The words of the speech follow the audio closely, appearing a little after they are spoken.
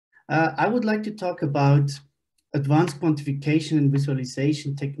I would like to talk about advanced quantification and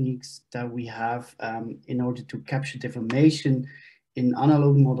visualization techniques that we have in order to capture deformation in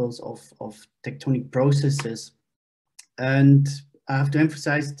analog models of tectonic processes. And I have to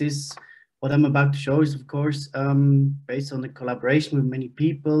emphasize this, what I'm about to show is, of course, based on the collaboration with many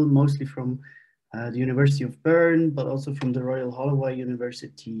people, mostly from the University of Bern, but also from the Royal Holloway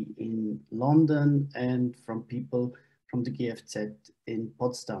University in London and from people from the GFZ in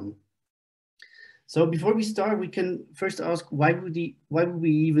Potsdam. So before we start, we can first ask, why would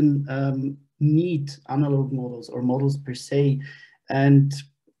we even need analog models or models per se? And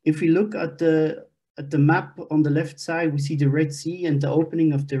if we look at the map on the left side, we see the Red Sea and the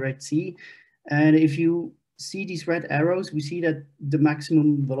opening of the Red Sea. And if you see these red arrows, we see that the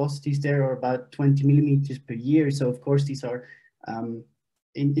maximum velocities there are about 20 millimeters per year. So of course, these are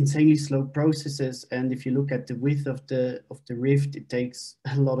insanely slow processes. And if you look at the width of the rift, it takes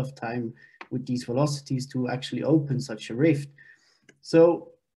a lot of time with these velocities to actually open such a rift.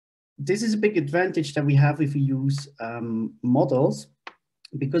 So this is a big advantage that we have if we use models,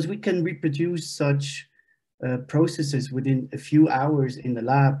 because we can reproduce such processes within a few hours in the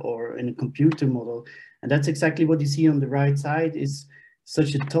lab or in a computer model. And that's exactly what you see on the right side, is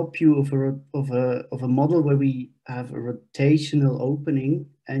such a top view of a model where we have a rotational opening.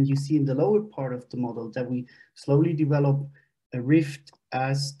 And you see in the lower part of the model that we slowly develop a rift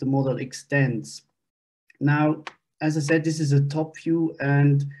as the model extends. Now, as I said, this is a top view,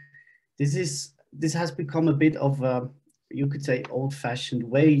 and this has become a bit of a, you could say, old-fashioned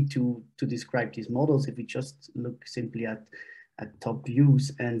way to describe these models if we just look simply at top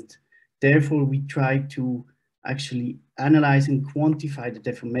views. And therefore, we try to actually analyze and quantify the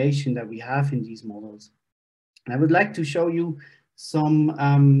deformation that we have in these models. And I would like to show you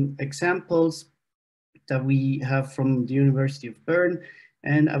some examples that we have from the University of Bern.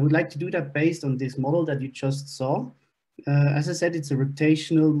 And I would like to do that based on this model that you just saw. As I said, it's a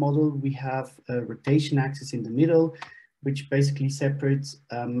rotational model. We have a rotation axis in the middle, which basically separates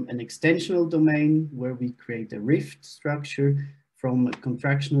an extensional domain where we create a rift structure from a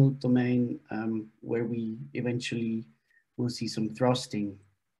contractional domain where we eventually will see some thrusting.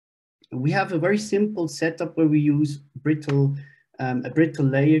 We have a very simple setup where we use a brittle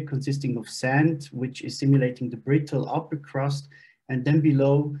layer consisting of sand, which is simulating the brittle upper crust. And then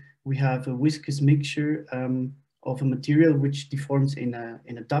below, we have a viscous mixture of a material which deforms in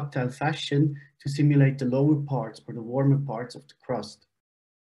a ductile fashion to simulate the lower parts or the warmer parts of the crust.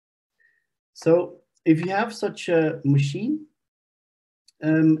 So if you have such a machine,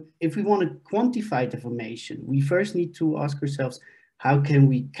 if we want to quantify deformation, we first need to ask ourselves, how can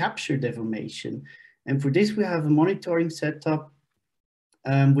we capture deformation? And for this, we have a monitoring setup,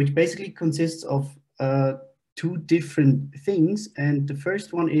 which basically consists of two different things. And the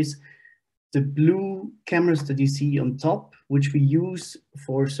first one is the blue cameras that you see on top, which we use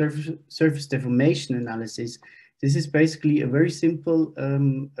for surface deformation analysis. This is basically a very simple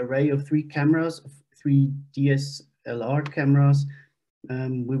array of three cameras, three DSLR cameras,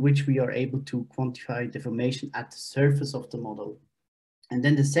 with which we are able to quantify deformation at the surface of the model. And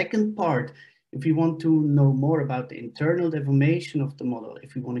then the second part, if we want to know more about the internal deformation of the model,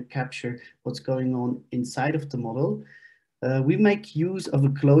 if we want to capture what's going on inside of the model, we make use of a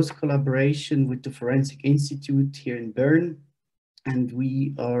close collaboration with the Forensic Institute here in Bern, and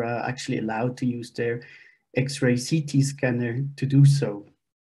we are actually allowed to use their X-ray CT scanner to do so.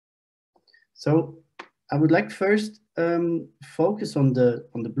 So I would like first focus on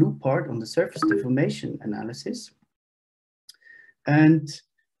the blue part, on the surface deformation analysis. And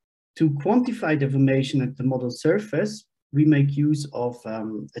to quantify deformation at the model surface, we make use of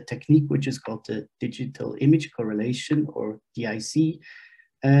a technique which is called the digital image correlation, or DIC.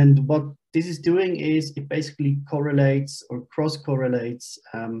 And what this is doing is it basically correlates or cross-correlates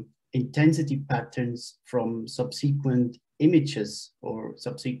intensity patterns from subsequent images or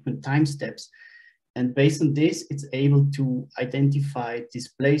subsequent time steps. And based on this, it's able to identify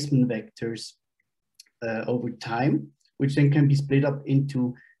displacement vectors over time, which then can be split up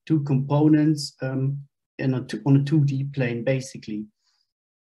into two components on a 2D plane, basically.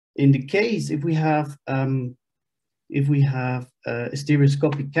 In the case, if we have a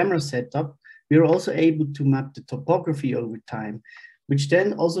stereoscopic camera setup, we are also able to map the topography over time, which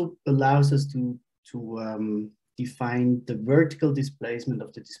then also allows us to define the vertical displacement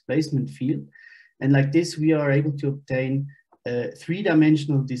of the displacement field. And like this, we are able to obtain a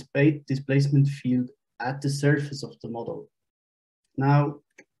three-dimensional displacement field at the surface of the model. Now,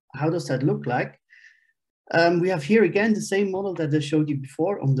 how does that look like? We have here again the same model that I showed you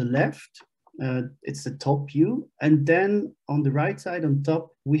before on the left. It's the top view. And then on the right side on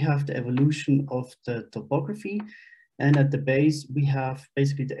top, we have the evolution of the topography. And at the base, we have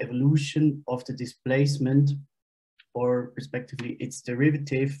basically the evolution of the displacement, or respectively its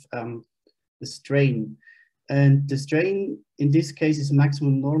derivative, the strain. And the strain in this case is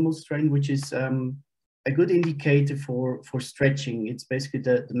maximum normal strain, which is a good indicator for stretching. It's basically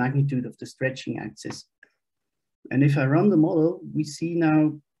the magnitude of the stretching axis. And if I run the model, we see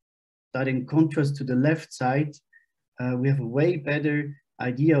now that in contrast to the left side, we have a way better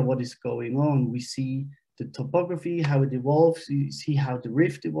idea of what is going on. We see the topography, how it evolves, you see how the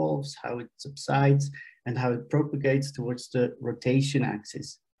rift evolves, how it subsides, and how it propagates towards the rotation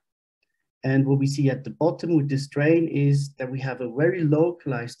axis. And what we see at the bottom with the strain is that we have a very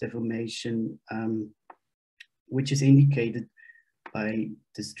localized deformation, which is indicated by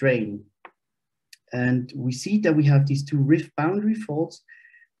the strain. And we see that we have these two rift boundary faults,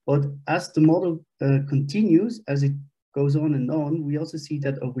 but as the model continues, as it goes on and on, we also see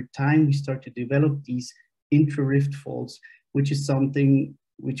that over time we start to develop these intra-rift faults, which is something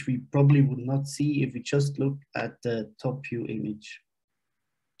which we probably would not see if we just look at the top view image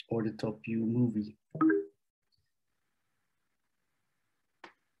or the top view movie.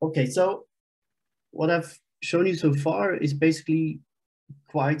 Okay, so what I've shown you so far is basically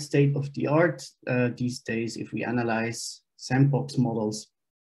quite state of the art these days if we analyze sandbox models.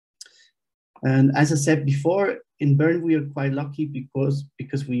 And as I said before, in Bern, we are quite lucky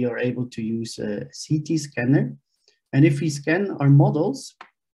because we are able to use a CT scanner. And if we scan our models,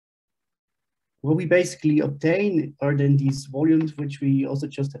 what we basically obtain are then these volumes, which we also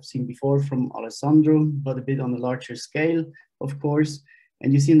just have seen before from Alessandro, but a bit on a larger scale, of course.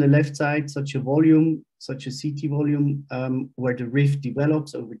 And you see on the left side, such a volume, such a CT volume, where the rift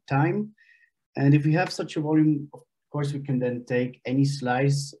develops over time. And if we have such a volume, of course, we can then take any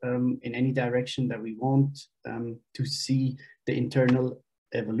slice in any direction that we want to see the internal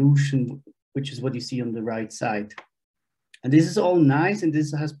evolution, which is what you see on the right side. And this is all nice, and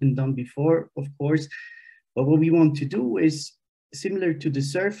this has been done before, of course. But what we want to do is, similar to the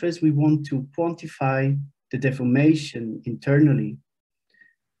surface, we want to quantify the deformation internally.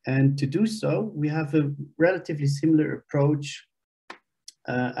 And to do so, we have a relatively similar approach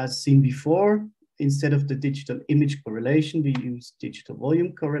as seen before. Instead of the digital image correlation, we use digital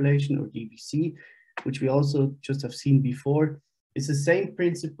volume correlation, or DVC, which we also just have seen before. It's the same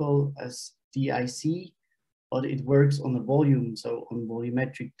principle as DIC, but it works on a volume, so on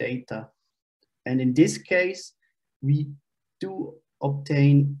volumetric data. And in this case, we do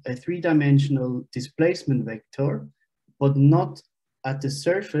obtain a three-dimensional displacement vector, but not at the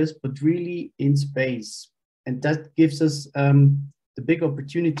surface, but really in space. And that gives us the big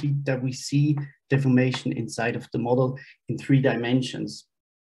opportunity that we see deformation inside of the model in 3 dimensions,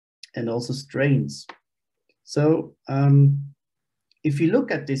 and also strains. So if you look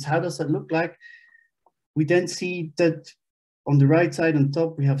at this, how does that look like? We then see that on the right side on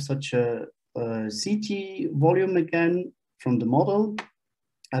top, we have such a CT volume again from the model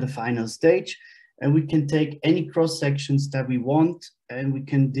at a final stage. And we can take any cross sections that we want, and we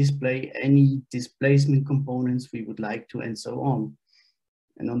can display any displacement components we would like to, and so on.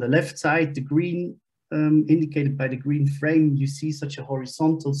 And on the left side, the green, indicated by the green frame, you see such a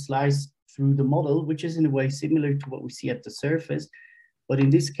horizontal slice through the model, which is in a way similar to what we see at the surface. But in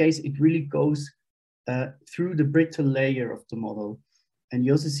this case, it really goes through the brittle layer of the model. And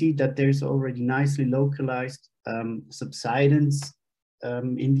you also see that there's already nicely localized subsidence,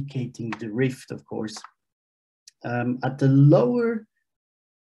 indicating the rift, of course. At the lower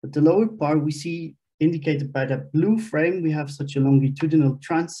part, we see, indicated by that blue frame, we have such a longitudinal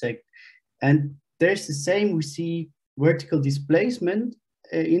transect. And there's the same, we see vertical displacement,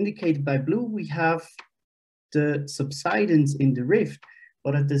 indicated by blue. We have the subsidence in the rift.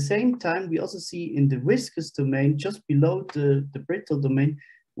 But at the same time, we also see in the viscous domain, just below the brittle domain,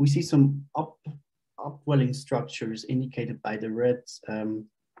 we see some upwelling structures indicated by the red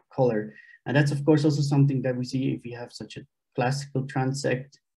color. And that's, of course, also something that we see if we have such a classical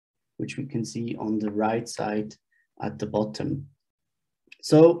transect, which we can see on the right side at the bottom.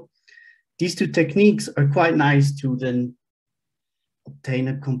 So these two techniques are quite nice to then obtain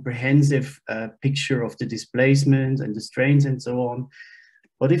a comprehensive picture of the displacements and the strains and so on.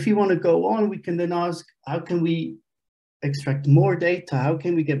 But if you want to go on, we can then ask, how can we extract more data? How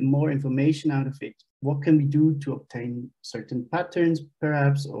can we get more information out of it? What can we do to obtain certain patterns,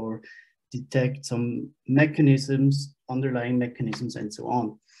 perhaps, or detect some mechanisms, underlying mechanisms, and so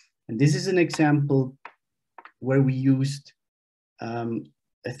on? And this is an example where we used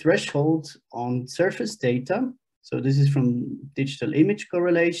a threshold on surface data. So this is from digital image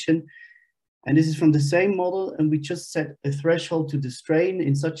correlation. And this is from the same model, and we just set a threshold to the strain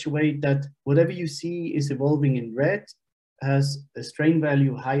in such a way that whatever you see is evolving in red has a strain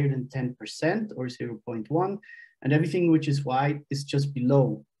value higher than 10% or 0.1, and everything which is white is just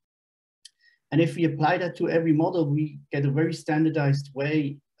below. And if we apply that to every model, we get a very standardized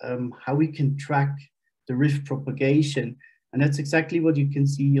way how we can track the rift propagation. And that's exactly what you can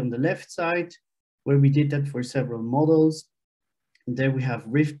see on the left side, where we did that for several models. And there we have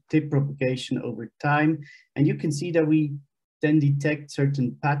rift tip propagation over time. And you can see that we then detect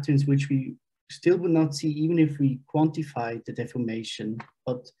certain patterns which we still would not see even if we quantify the deformation.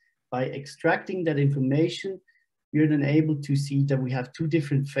 But by extracting that information, we are then able to see that we have two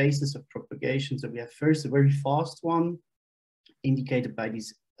different phases of propagation. So we have first a very fast one, indicated by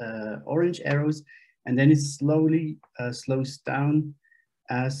these orange arrows, and then it slowly slows down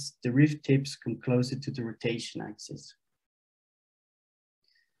as the rift tips come closer to the rotation axis.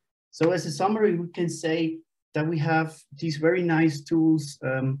 So as a summary, we can say that we have these very nice tools,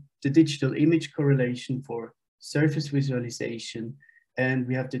 the digital image correlation for surface visualization, and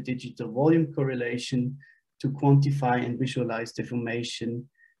we have the digital volume correlation to quantify and visualize deformation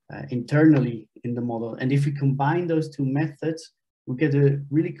internally in the model. And if we combine those two methods, we get a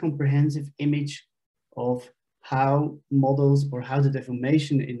really comprehensive image of how models or how the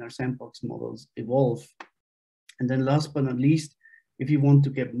deformation in our sandbox models evolve. And then last but not least, if you want to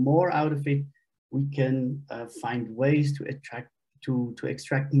get more out of it, we can find ways to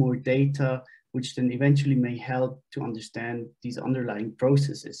extract more data, which then eventually may help to understand these underlying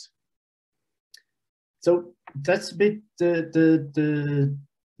processes. So that's a bit the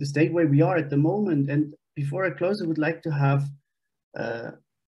state where we are at the moment. And before I close, I would like to have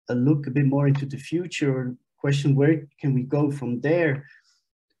a look a bit more into the future, or question where can we go from there.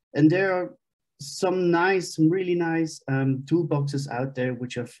 And there are some really nice toolboxes out there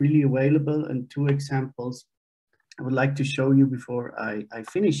which are freely available, and two examples I would like to show you before I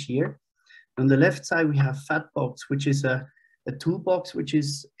finish here. On the left side, we have Fatbox, which is a toolbox which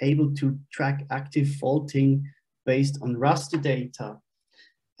is able to track active faulting based on raster data.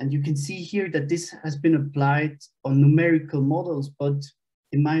 And you can see here that this has been applied on numerical models, but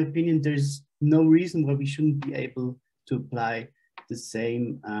in my opinion, there's no reason why we shouldn't be able to apply the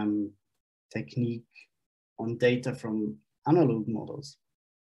same technique on data from analog models.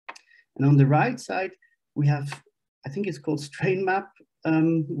 And on the right side, we have, I think it's called Strain Map,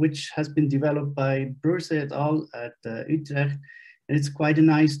 which has been developed by Bruse et al. At Utrecht. And it's quite a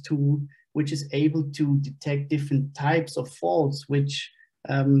nice tool, which is able to detect different types of faults, which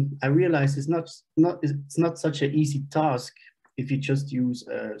I realize it's not such an easy task if you just use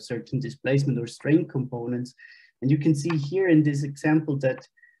certain displacement or strain components. And you can see here in this example that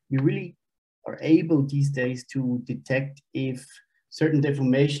we really are able these days to detect if certain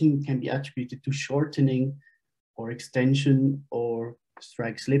deformation can be attributed to shortening or extension or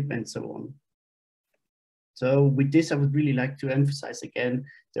strike slip and so on. So with this, I would really like to emphasize again,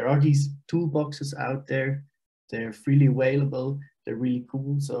 there are these toolboxes out there, they're freely available, they're really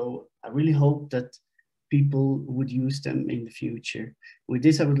cool. So I really hope that people would use them in the future. With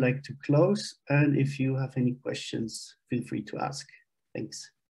this, I would like to close, and if you have any questions, feel free to ask. Thanks.